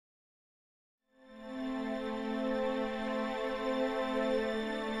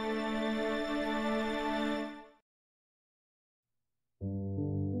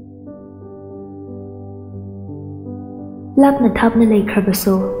Lapna thapna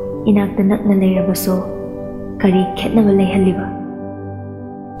leikhrabaso inakta nakna leirabaso kari khetnaba leihalliba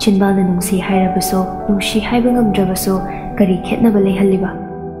chinbalna nungsi hairabaso nungsi haiba ngamdrabaso kari khetnaba leihalliba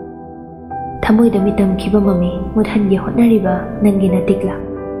thamoida mitam khiba mami muthange hotnariba nangi natikla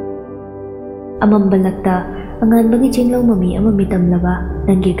amambalakta anganbagi chinglau mami ama mitamlaba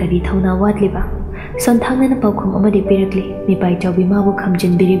nangi kari thauna watliba sonthangna paukhum amadi pirakli mipai chawbi mabu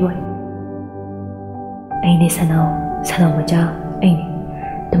khamjinbiriboy aine sanau maja aine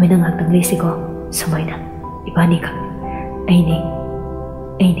tumina ngakdang leisiko sumaina ibani khak aine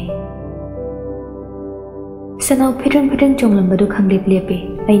sanau phidang chonglambadu khanglep lepe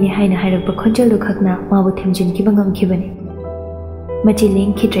aine haina hairakpa khonjaldu khakna mabu thimjin kibangam kibani machi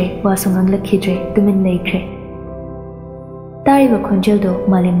leng khidre wasungang lakhidre tumin leikhre tariba khonjaldo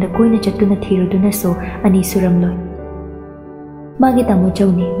malemda koina chatuna thiruduna so ani suramloi magi tamo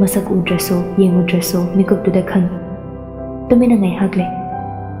chawni masak udraso yengudraso mikuptuda khang tumina ngai hagle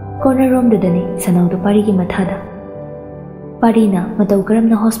corner room dudani sanaudu pari gi mathada parina matau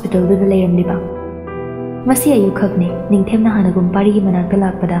karamna hospital du leiramliba ngasi ayu khakne ningthemna hanagum pari gi manakta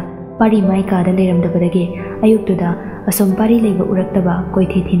lakpada pari mai ka da leiramdabadage ayuktuda asom pari leiba uraktaba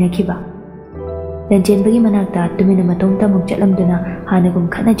koithi thinakhiba lanjenbagi manakta tumina matongta muk chatlamduna hanagum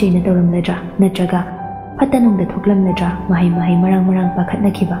khana jaina tawramladra natraga phatanungda thoklamladra mahai marang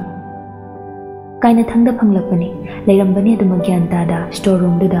pakhatnakhiba kaina thangda phanglakpani leirambani aduma gyan tada store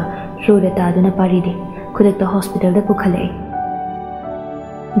room duda floor da taduna paride khudakta hospital da pukhalai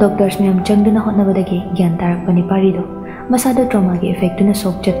doctors myam changduna hotnabadagi gyan tarakpani parido masada trauma gi effect na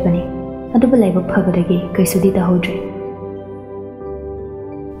sok chatpani aduba laiba phabadagi kaisudi ta hodre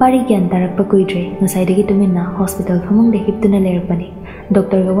pari gyan tarakpa kuidre ngasaidagi tuminna hospital phamungda hiptuna leirpani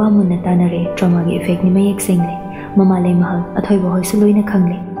doctor ga wamunna tanare trauma gi effect ni mayek sengle mamalai mahal athoiba hoisu loina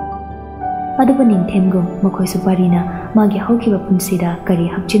khangle aduba ningthemgum makhoi su parina magi haukiba punsida kari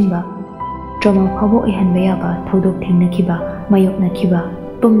hapchinba trauma phabo ehanba yaba thodok thengnakhiba mayoknakhiba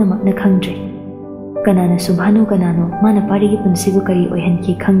pumnamakna khangdre kanana subhanu kanano mana pari gi punsibu kari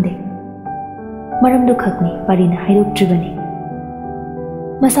oihanki khangde maramdu khakni parina haidoktribani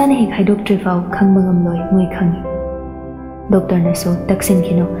masana hek haidoktrifau khangbangam moi khangi doctor na so taksin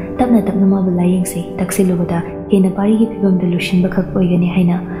khino tapna mabu layengsi taksilubada hena pari gi phibam da lushin bakhak oigani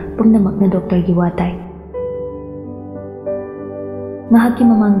haina pumnamakna doctor gi watai ngahaki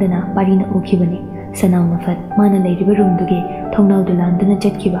mamangdana parina ukhibani sanau nafat mana leiriba room duge thongnau dulandana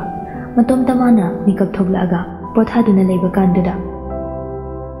chatkiba matom tamana mikap thoglaaga pothaduna leiba kanduda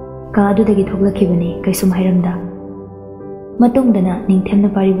ka adudagi thoglakibani kaisum hairamda matungdana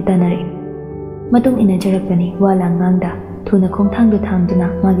ningthemna pari butanare matung ina jarakpani wala ngangda thuna khongthangdu thangduna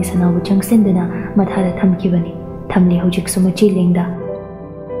magi sanau changsenduna mathara thamkibani thamli hojik sumachi lengda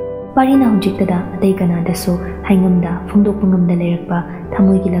parina hojiktada adai kanada so haingamda phungdokpangamda leirakpa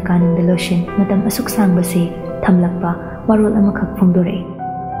thamoi gi lakanungda loshin matam asuk sangbase thamlakpa warol amakhak phungdore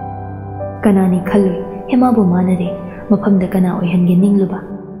kanani khalui hemabu manare maphamda kana oihange ningluba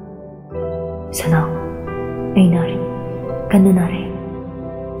sanau ainare kananare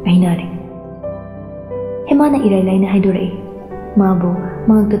ainare hemana irai laina haidore mabu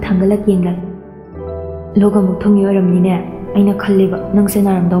mangtu thangalak yenglak logamuk thongi oramni ne aina khalliba nangse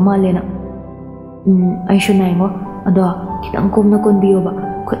naramdaw malena aishu naimo ado kitang komna konbiyoba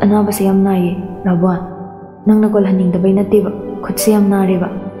khut anaba se yam naye rabwan nangna kol haning dabai nateba khut se yam nareba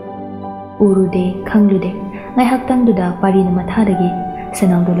urude khanglude ngai haktang duda pari na mathadagi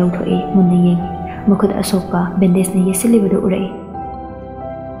sanau do lawthoi munna yengi makhut asokpa bandage ne yesilibadu urai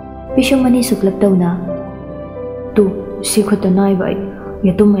bishomani suklap tawna tu sikhut nai bai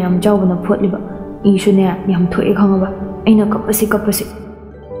yatum mayam jawbana photliba ishu ne yam thoi khangaba aina kapasi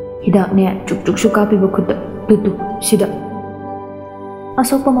hidak ne chuk su kapi bakhuda tutu sida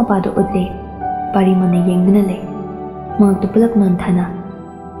asokpa mapado udle pari mana yengduna le mangtu pulak non thana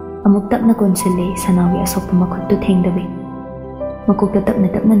amuk tapna konsele sanawi asokpa makhuttu thengdabe makokta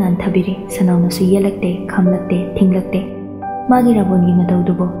tapna nan thabiri sanawna su yelakte khamlakte thinglakte magi raboni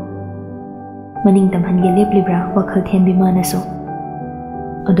matawdubo maning tamhange leplibra wakhal thenbi manaso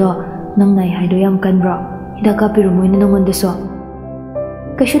ado nangnai haido yam kanbra hidaka piru moina nongonde so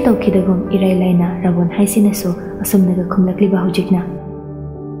kashu tawkhidagum irai laina rabon haisina so asumnaga khumlakliba hojikna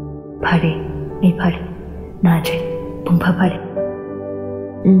phare ei phare naje pungpha phare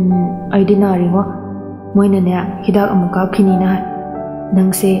aidinari ngo moina ne hidak amuka khini na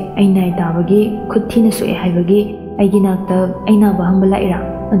nangse ainai tabagi khuthina so e haibagi aiginakta aina bahambala ira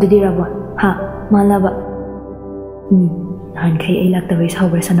adudi rabon ha malaba han khai ai lakta bai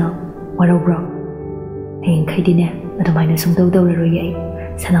sawber sana waro bro heng khaidine adumaina sungdau dawra roye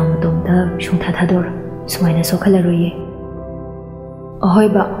sanau matomda sungtha thador sumaina sokhala roye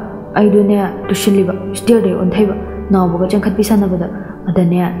ahoiba aidune tushiliba steer de onthaiba Naoba jangkhat pisanabada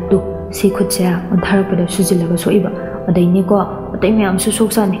adane tu si khutsa ontharapeda sujilaga soiba adaine ko atai myam su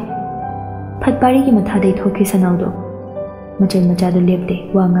soksani phatpari ki matha dei thoki sanaudo machel macha du lepte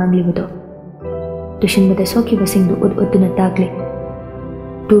wa nganglibudo tushin bada soki basing du utuna takle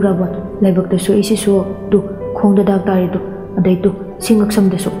tu rabot laibak da so isi so tu khongda dak tari tu adai tu singak sam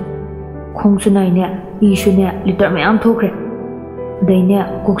da so khong su nai ne I su ne liter myam thokre adai ne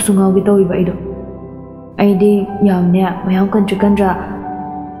kok su ngaw gi toiba ido aidi yam ne mayam kan chukandra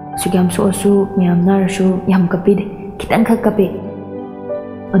sugam so su mayam nar su yam kapi de kitan khak kapi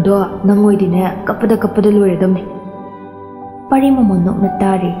ado nangoi di ne kapada lore damni pari mamon nok na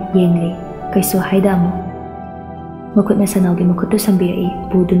tari yengle kaiso haidamu makut na sanaw gi makut tu sambirai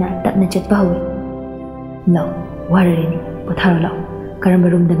buduna tapna chatpa hawi law wararini potharo law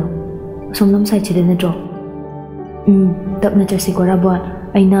karamba room dano somlam sai chide na dro tapna chasi gorabon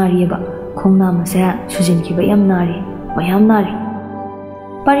ai nari ba khongna ma sa sujin ki ba yam nari mayam nari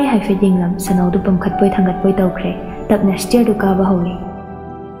pari hai fe dinglam sanaw du pamkhat poi thangat poi tawkhre tapna stair du ka ba hawi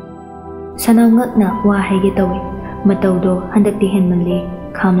sanaw ngak na wa hai ge tawi matau do handak ti hen manle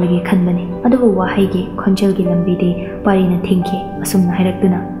kham lagi khanbani adubu wa hai ge khonjel gi lambi de pari na thingki asum na hairak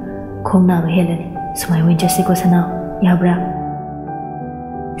duna khongna ba helani sumai wen jasi ko sanaw yabra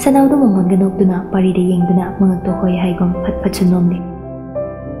sanaw du momon ga nok duna pari de yeng duna mangak to hoi hai gom phat phat sunomni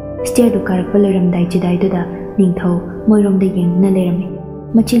stair du karak palaram dai jidai du da ningthau moirom de yeng na lerami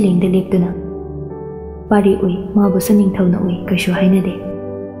machi leng de lep duna pari ui ma bu sa ningthau na ui kaishu haina de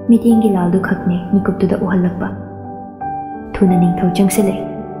meeting gi lal du khakne mikup du da uhalakpa thuna ningthau changsele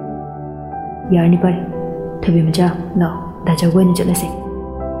yarni pari thabi maja law da jagoi na chalase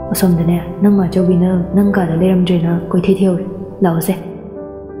asom dane nang ma jogi na nang ka da leram jena koi the theori law se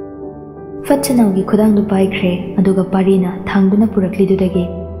fat chanaw gi khudang du pai khre aduga pari na thangduna purakli du dagi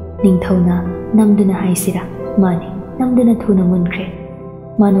ningthau na namduna haisira mani namduna thuna mun khre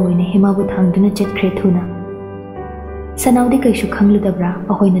manoi ne hema bu thangduna chet khre thuna sanaw di kaishu khanglu dabra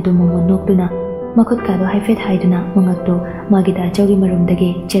ahoi na du momon nokduna makut ka do haifet haiduna mangak do magi da jogi marum dagi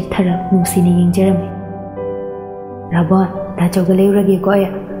chet thara nungsi ne yengjerami rabon da joga leurage ko ya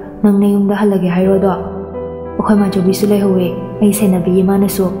nang ne yum da halage hairo do okhoi ma jobi su lei howe ai se na bi ma na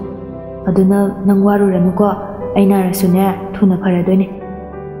so aduna nang waru ranu ko aina rasu ne thuna phara doine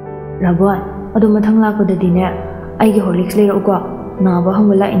rabon adu mathang la ko da dine ai ge horlicks le ro ko na ba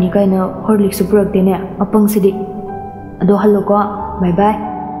hamula ini kai na horlicks su purak de ne apang sidi ado hallo ko bye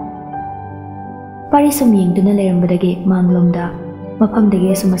bye pari sum yeng duna leram badage manglomda mafam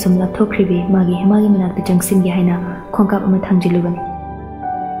dage sumasum lapthokribi magi hemagi manakta jangsim gi haina khongkap ama thangjilubani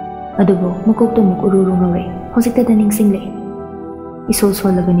adubo mukok to muk ururu ngawre hojikta daning single isol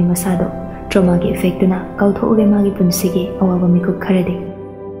solabani masado trauma gi effect na kautho ure magi punsigi awawa mikup kharade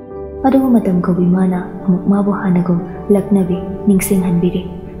adubo matam ko bimana amuk mabu hanago laknabi ningsing hanbiri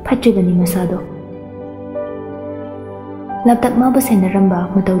phatribani masado laptak ma ba senaramba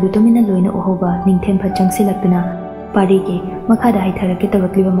matau du tomina loina ohoba ningthem phachang silakna pari ge makhada hai tharake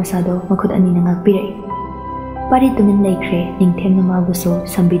tawakliba masado makhud ani na ngakpirai pari tumin laikre ningthem na ma bu so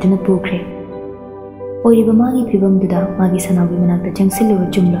sambiduna pukre oiriba magi phibam duda magi sanawi manakta changsilu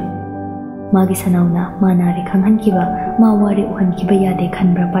chumlo magi sanauna manare khanghan kiba ma wari uhan kiba yade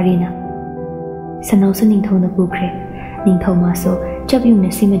khanbra parina sanau su ningthau na pukre ningthau ma so chabyung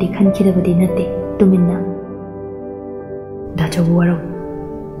na simadi khan kidabadi natte tuminna da chabu waro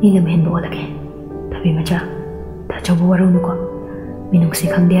nilam hen bo lage thabi macha da chabu waro nuko minung si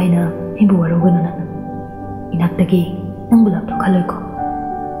khangde aina hen bo waro ganana inak tagi nang bulak to khaloi ko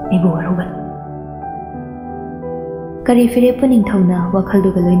ni bo waro gan kari fire puning thauna wakhal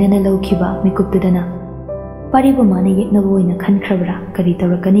du galoina na lokhiba mikup tudana pari bo mane yekna boina khan khrabra kari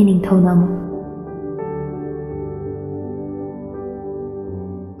tawrakani ning thauna mu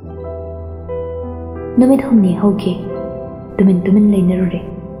numit humni hoke tumin leinarude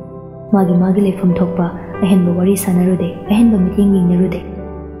magi lefam thokpa ahenba wari sanarude ahenba meeting ningnarude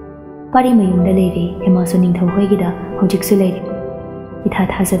pari mayumda leire hemaso ningthau hoigida hojiksu leire itha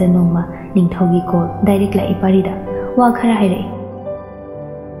thasada nongma ningthaugi ko direct la iparida wa khara haire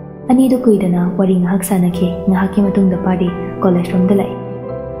ani do kuidana wari ngahak sanake ngahaki matungda pari Laishram da lai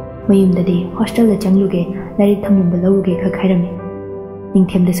mayumda de hostel da changluge lari thamlumba lawuge kha khairami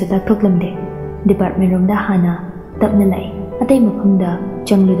ningthemda su tak thoklamde department room da hana tapna lai atai mafamda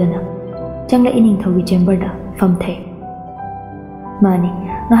changludana changla ining thogi chamber da famthai mani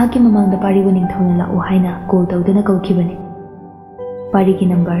ngahaki mamangda pari bu ningthona la u haina call tawdana kaukibani pari ki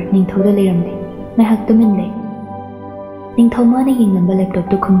number ningthoda leiramde ngahak tumin le ningthau mani ying number laptop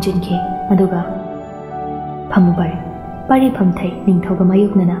to khumjin ke aduga phamu pare Pari phamthai ningthauga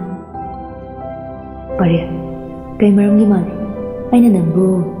mayoknana. Pare, kay maramgi mali. Aina nangbu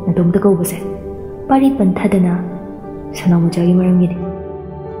natomta kaubase. Pari panthadana sanamujagi maramgini.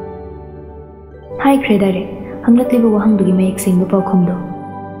 Hai kredare, hamlakliba wahangdugi mayek singba paukhomdo.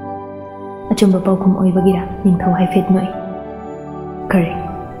 Achumba paukhom oibagira ningthau haifet noi. Kare,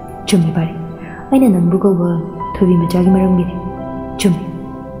 chummi pare. Aina nangbu kauba thobi majagi maramgini. Chummi.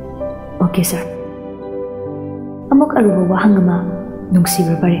 Okay sir. Amok aruba wahang ama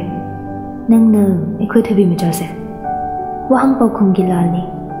nungsibra pare. Nangna ekhoi thobi majase. Wahang paukhom gilalni.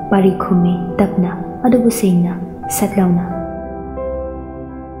 Pari khumi tapna adubu singna satlauna.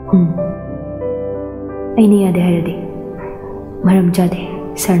 Aini yade hairadi. Maram jade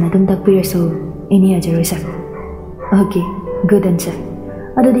sarna dum takpirasu aini ajaroi sir. Okay, good answer.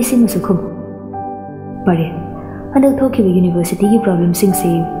 Ado disi musukhum. Pare. Handak thokiba university ki problem singse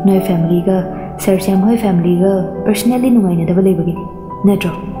noi family ga sir syam hoi family ga personally nungaina daba leibagini.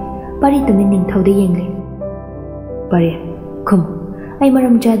 Natro. Pari tumin ningthauda yengle. Pare. Khum. Ay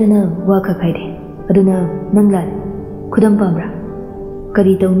maram jadana waka khaide. Aduna nanglal. Khudam pamra.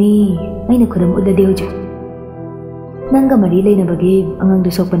 Kari tawni aina khudam udade hoje. Nanga mari leina bagi angang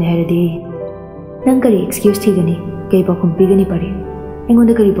du sokpane hairadi. Nang kari excuse thigani kay pa kumpigani pare.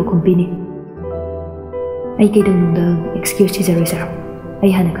 Engonda kari pa kumpini. Ay kay nungda excuse thizaroi sar.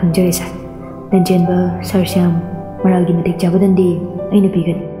 Ay hana khangjare sar. Nanjenba sar syam maragi matik jabadandi aina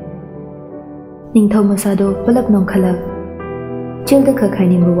pigani. Ningthau masado palak nong khalak. Childa khakhai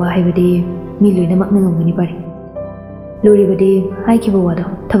nimba haibadi mi loina mak nangangani pare. Luribadi hai ki bawado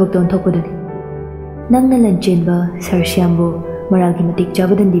thabak don thokpadani. Nangna lanchenba sar syambo maragi matik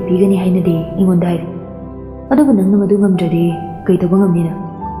jabadandi pigani hainadi ingonda hai. Adubu nangna madu ngamjadi kai tawba ngamnina.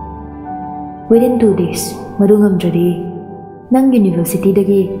 Within 2 days madu ngamjadi nang university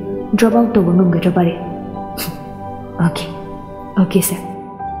dagi drop out tawba ngamgadra pare. Okay sir.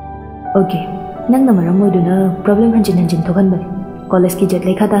 Okay, nangna maram moiduna problem hanjin thokanbani. College ki jet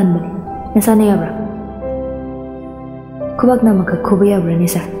lekha tahanbani. Nasana yabra. Khubak na makha khuba yabra ni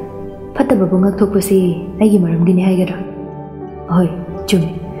sir. Fataba bungak thokpasi aigi maramgini haigadra. Hoi, chumi.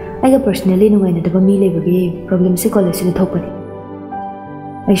 Aiga personally nungaina daba mi lebagi problem se college se thokpani.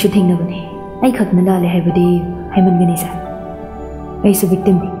 Ai shu thingnabani. Ai khakna lale haibadi haimangani sir. Ai su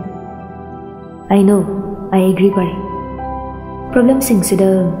victim ni. I know, I agree pare. Problem singsida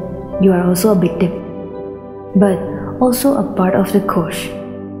you are also a victim. But also a part of the course.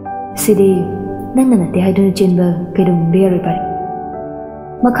 Sidi nangna nate haiduna chenba kaidum deyaroi pare.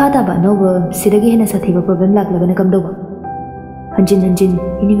 Makata ba Naoba sidagi hena sathiba problem laklagana kamdoba. Hanjin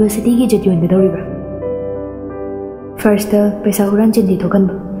university ki jet yoin gadoribra. First paisa huran chendi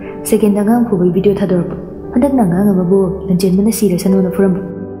thokanba. Second angang phubai video thadorba. Handak nangang amabu lanjen mana sira sanona furamba.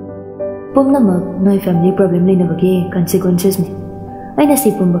 Pumnamak noi family problem leinabagi consequences ni. Aina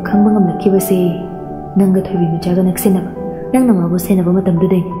si pumba khangba ngamlakibase nangga thoibi machaga naksenaba. Nangna mabu senaba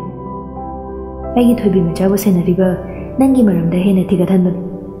matamdudai. Aigi thoibi machabu senariba nangi maramda hena thigathanbani.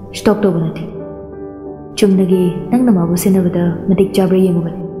 Stop to banati. Chumnagi nangna mabu senabada matik jabra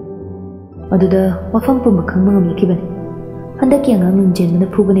yemugani. Aduda wafam pumba khangba ngamlakibani. Handaki angang nungjenmana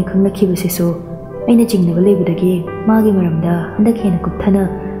phubani khanglakibase so aina jingnaba leibudagi magi maramda handak hena kupthana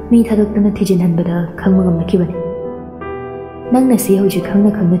mi thadoktana thijinhanbada khangba ngamlakibani. Nangna si hojik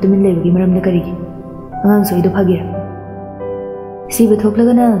khangna tumin leibagi maramda karigi. Angang soido phagira. Siba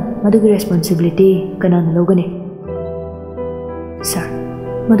thoklagana madugi responsibility kanana logani. Sir,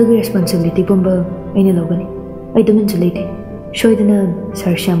 madugi responsibility pumba aina logani. Ai tumin chulete. Shoidana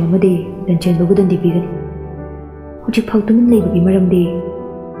sir syam amadi lanchen bagudan dipigani. Hojik phau tumin leibagi maramdi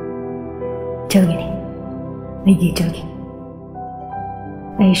jalgini. Aigi jalgi.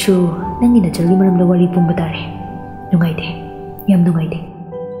 Ai shu nangina jalgi maramda wari pumba tare. Nungaide. Yam nungaide.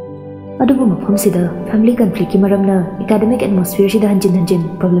 Adubu mafamsida family conflict ki maramna academic atmosphere sida hanjin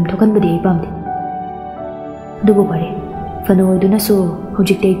problem thokanbadi ai pamde. Adubu pare fano oiduna so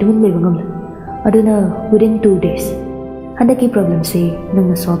hojik tay tumin leiba ngamla. Aduna within 2 days handaki problem se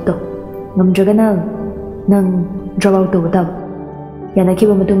nangna solve to. Ngamdragana nang drop out to tab. Yana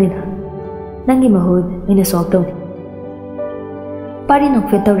kiba matungina nangi mahod aina solve to. Pari nok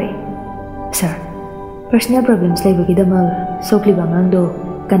fet tawre. Sir, personal problems leibagi dama sokliba ngangdo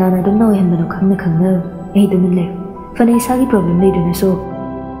kanana dum na ohenbano khangna ai dumin le fanai sagi problem le duna so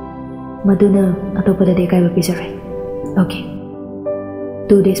maduna atopada de kai bapi jare. Okay,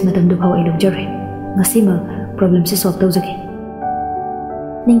 2 days matam du phau ai lok jare ngasima problem se solve tawjaki.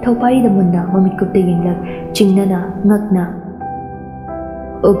 Ningthau pari da munna mamit kup te yinglak chingnana ngakna.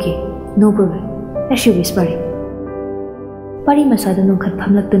 Okay, no problem. Ashu wis pari masada nong khat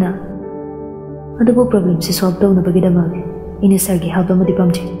phamlaktuna अदुबो problem से solve तौनबगिदमक इन सरगी help अमदि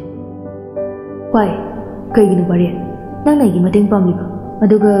पामजे Y कईगिनु पारी नंग आइगी मतेंग पामलिबा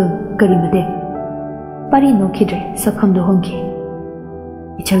अदुगा करी मते पारी नोखिद्रे सखमदो होंखि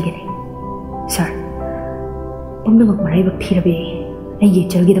इचलगिने sir पुमनमक मराइबक थीरबे अई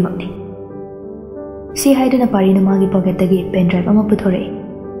इचलगिदमकनि सी हाइदना पारीना मागी पॉकेटदगी pen drive अमा पुथोरे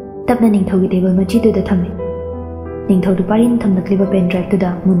तबना निंगथौगी table मचीदुदा थम्मे निंगथौदु पारीना थमलक्लिबा pen drive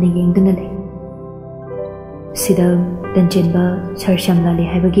तुदा मुन्ने येंगदुना ले सिदा तंचेनबा सर श्यामलाले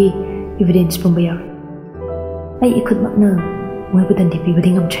हाइबगी एविडेंस पुंबा याव आई इखुदमकना मोइबु तंदि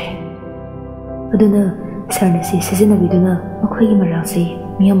पिबदि ngamtre aduna sarna si sizinabiduna makhoi marasi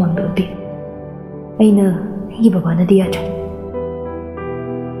miyamang dodi aina hi baba na dia cha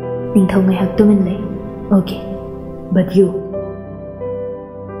ningthau ngai hak tumin le okay but you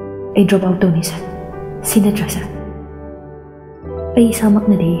I drop out toni sir sina trasa ai samak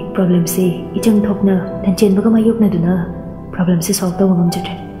na de problem se ichang thokna tanchen baga mayuk na duna problem se solve taw ngam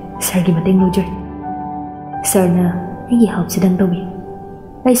jatre sir gi mateng lojer sir na ai help sidang tawi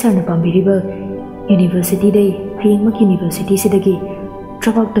ai sir na pambiriba university day hayeng mak university sidagi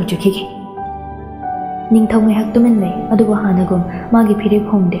drop out to jukhi ningthau ngai hak tumen le aduba hanagom magi phire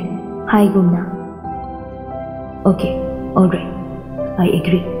khongde hai gumna okay all right I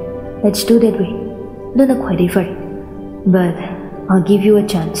agree let's do that way dona khwai far but I'll give you a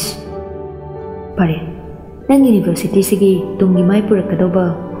chance pare nang university sigi tungi mai purakkadoba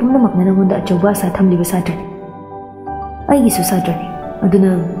pumnamak na nangonda achauba sa thamliba satra ai gi su satra ni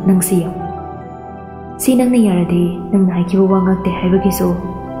aduna nang siya si nang na yaradi nang na haikiba wangak te haibagi so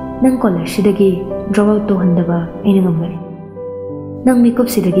nang college sidagi drop out to handaba aina ngamgari nang makeup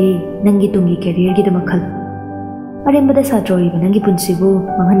sidagi nangi tungi career gi damakal arembada satra ori nangi punsibu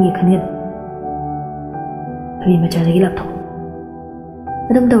manghan gi khangal abi machalagi laptop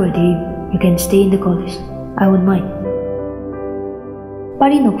Adam Dawadi, you can stay in the college. I won't mind.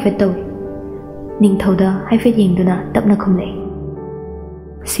 Pari nok fet taw. Ning thauda hai fet yengduna tapna khumlei.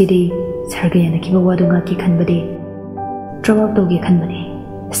 Sidi sargayana ki bawa dunga ki khanbade. Drop out togi khanbane.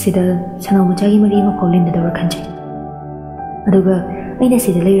 Sida sanau machagi mari ma paulin da dawra khanjai. Aduga aina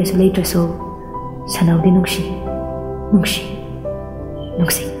sida leirasu leitraso sanau di nungshi.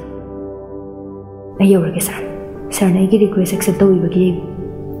 Ayorage sir. Sir na igi request accept tawi bagi.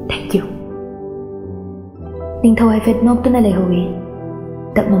 Thank you. Ningthau hai fet nok tuna lehowi.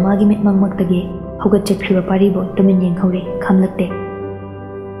 Tap mamagi mit mangmak-tagi hugat chakriba paribo tumin yenghore khamlakte.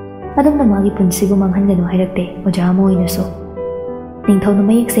 Adum na magi punsibu manghanganu hairakte oja amo inaso. Ningthau na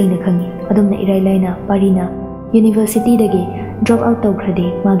mayak saina khangi adum na irai-laina parina university dagi drop out tawkhradi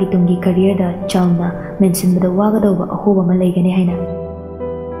magi tungi career da chawna mensinbada wagadawba ahoba ma leigani haina.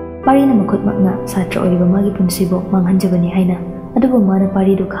 Parina makhutmakna satra oriba magi punsibu manghanjabani haina. Adubu mana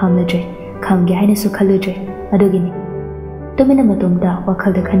paridu khamladre khamge haina su khaludre adugini tumina matumda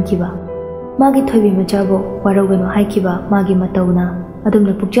wakhalda khankiba magi thoibi machabo waroganu haikiba magi matawna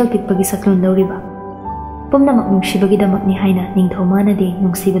adumna pukjal pikpagi saklon lawriba pumna mak nungsibagi damakni haina ningthau mana de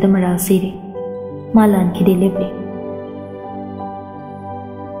nungsibada maral siri malan khide lepli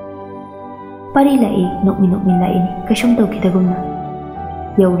pari lai nokmi lai ni kashum taw khidagumna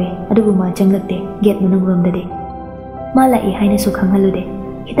yaure adubu ma changlakte gate manang romda de Mala I haina su khanghalude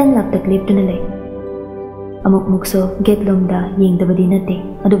hitang laptak leptuna lei amuk mukso gate lomda yengdabadi nate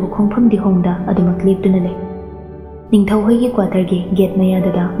adubu khongpham di hongda adumak leptuna lei ningthau hoigi quarter gi gate maya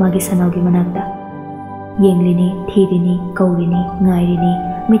dada magi sanaugi manakta yenglini thirini kaurini ngairini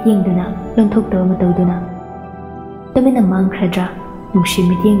mityengduna lonthok taw matawduna tamina mangkhradra nungshi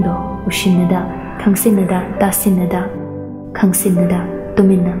mityengdo ushinnada khangsinnada tasinnada khangsinnada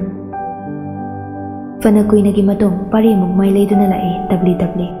tuminna Fana kuina gi matong pari muk mai leiduna lai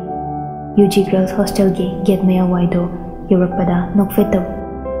tabli UG Girls Hostel gi gate maya waido yorakpada nokfetaw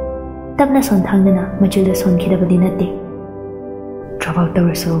tabna son thangnana machilda son khidabadi natte drop out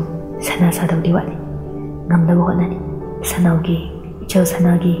tawraso sana sadaw diwali ngamdaba honani sanawgi ichau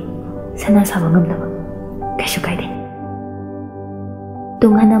sanagi sana saba ngamdaba kashu kaide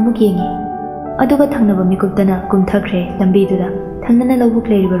tunghana muk yengi aduga thangnaba mikuptana kumthakre lambi duda thangnana lawbuk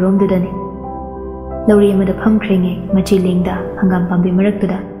leiriba rom dudani Lauri amada phamkhrenge machi lengda hangam pambi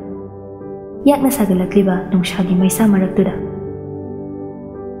maraktuda yakna sagalakliba nungshagi maisa maraktuda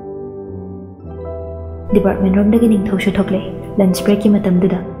department romdagi ningthau shuthokle lunch break ki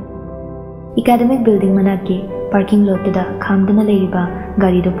matamduda academic building manaki parking lot tuda khamdana leiriba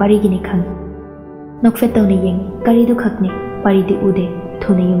gari do pari gini khang nokfetawni yeng gari do khakni pari di ude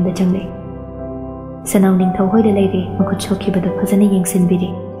thune yumda changle sanau ningthau hoida leire makhut sokhibada phajana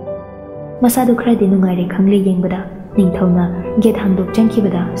yengsinbiri Masadu khradi nungaire khangle yengbada ningthauna gate handok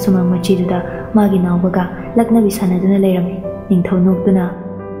changkibada sumang machiduda magi Naobaga laknabi sanaduna leirame. Ningthau nokduna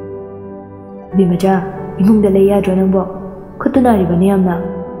Bimaja imungda lei yadro nangbo khutunaribane yamna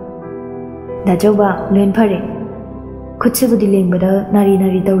Dachauba loin phare khutsibudi lengbada nari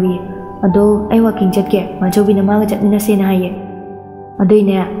nari tawri ado ai walking chatke majobi na maga chatnina sena haye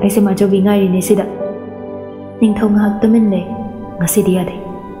adoine aise majobi ngairi ne sida Ningthau ngahak tamin le ngasidi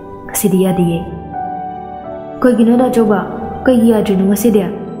yade ye koi gino Dachauba koi gi yadri no ngasidi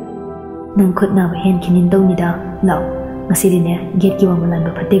nang khutna ba hen kinin dawnida law ngasidi ne gate ki wamalan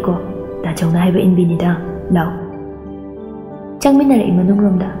ba phate ko Dachau na haiba inbini da law changminara imanung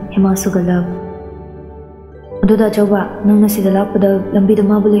romda hema sugalab ado Dachauba nang nasida lakpada lambi da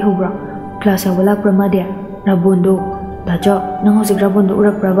mabule hobra class awa lakpra madya rabondo Dachau nang hosik rabondo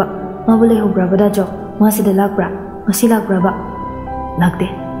urakpra ba mabule hobra ba Dachau masida lakpra ngasi lakpra ba lakde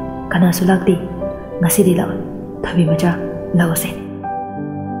kanasu lakde ngasidi law thabi maja lawse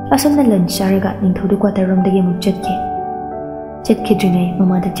asomna lunch charaga ningthaudu quarter room dagi muk Chetkidringai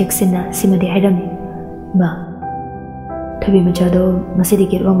mamada cheksina simade hairami ma thabi machado masidi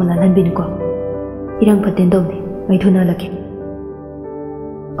gate wamala lanbin ko irang paten dawni ai thuna lake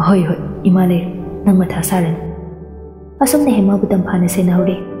hoi imale nang matha saran asomna hema butam phana sena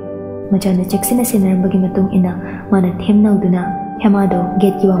hore machana cheksina senarambagi matung ina mana themnauduna hemado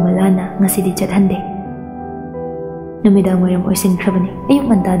gate ki wamala na ngasidi chathande numidang waram oisin khrabani ayuk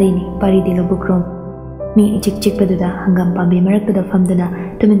manta deini pari dilo bukrom mi chik paduda hangam pambi marakda famdana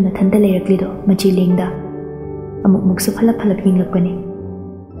tumin mathanda leiraklido machi lengda amuk muksu phalap hinglakpani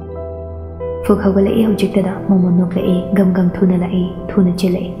fuk hawala e hojiktada momon nokla e gam thuna la e thuna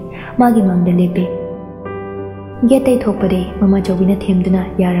chilai magi mangda lepe getai thokpade mama jogina themduna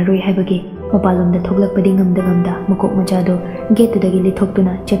yararoi haibage mapalomda thoklakpadi ngamda mukok majado getudagi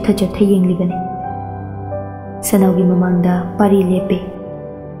lithoktuna cheptha yenglibani sanaugi mamangda pari lepe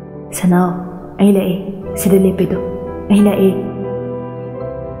sanau ai lae sida lepedo ai lae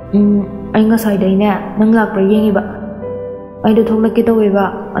ai ngasai daina nang lakpra yengi ba ai do thoklake taweba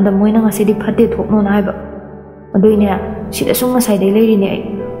ada moina ngasidi phatte thokno na haiba adoine sida sung ngasai dai leirine ai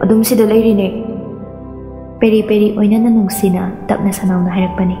adum sida leirine peri oina na nungsina tapna sanauna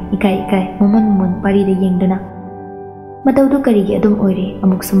hairakpani ikai momon pari de yengdana mataudu karigi adum oire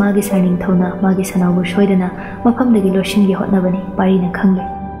amuk samagi sarning thauna magi sanaubu shoidana mafamdagi loshingi hotnabani pari na khangle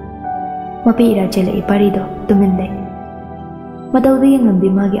mapi ira chele ipari do tuminle mataudu yengambi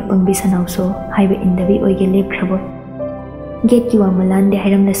magi apangbi sanauso haibe indabi oige lepkhabo gate ki wamalande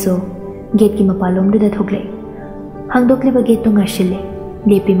hairamnaso gate ki mapalomdu da thokle hangdokliba gate to ngashile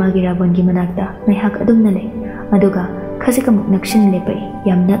lepi magi rabongi manakta naihak adum nale aduga khasikamuk nakshin lepai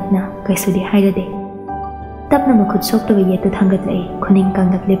yam nakna kaisudi hairade tapna makhut soktaga yetu thangatlai khuning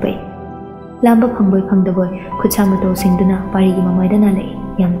kanglak lepai lamba phangboy phangdaboy khutsa mato singduna pari gi mamaidana lai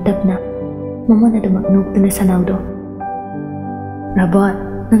yam tapna mamana dumak noktuna sanaudo rabot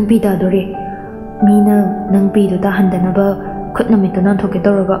nang pida dore mina nang pido ta handanaba khutna mitu nan thoke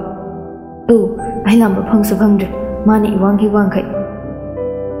toroga tu ai lamba phangsu phangdre mani wangkai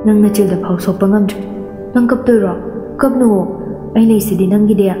nang na childa phau sopa ngamdre nang kaptoiro kapnu ai leisidi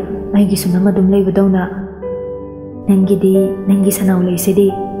nangi dia ai gi sunang adum leibadawna nangi sanau leisidi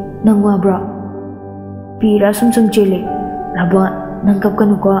nang wabra pira sum chile rabot nang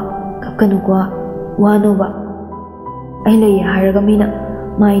kapkanu ko wano ba ai lei haraga mina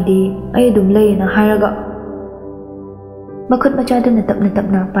maidi ai dum lei na haraga makhut machaduna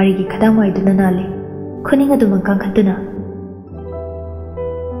tapna pari gi khadam waiduna nale khuninga dum kang khatuna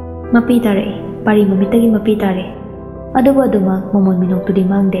mapi tare pari mamitagi mapi tare aduba duma momon minok tudi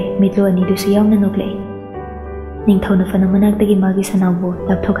mangde mitlo ani du siyawna nokle ningthawna fana manaktagi magi sanawbo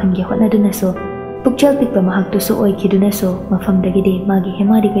lapthokhange hotnaduna so pukchal pikpa mahaktu so oikiduna so mafamdagi de magi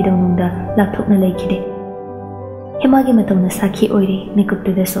hemari kaidawnungda lapthokna laikide hemagi matawna sakhi oire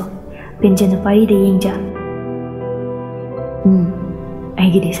mikuptuda so pinjana pari de yengja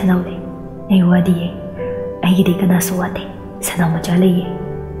aigide sanawle ai wadi ye aigide kana so wate sanaw macha leye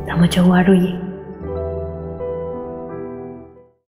namacha waroye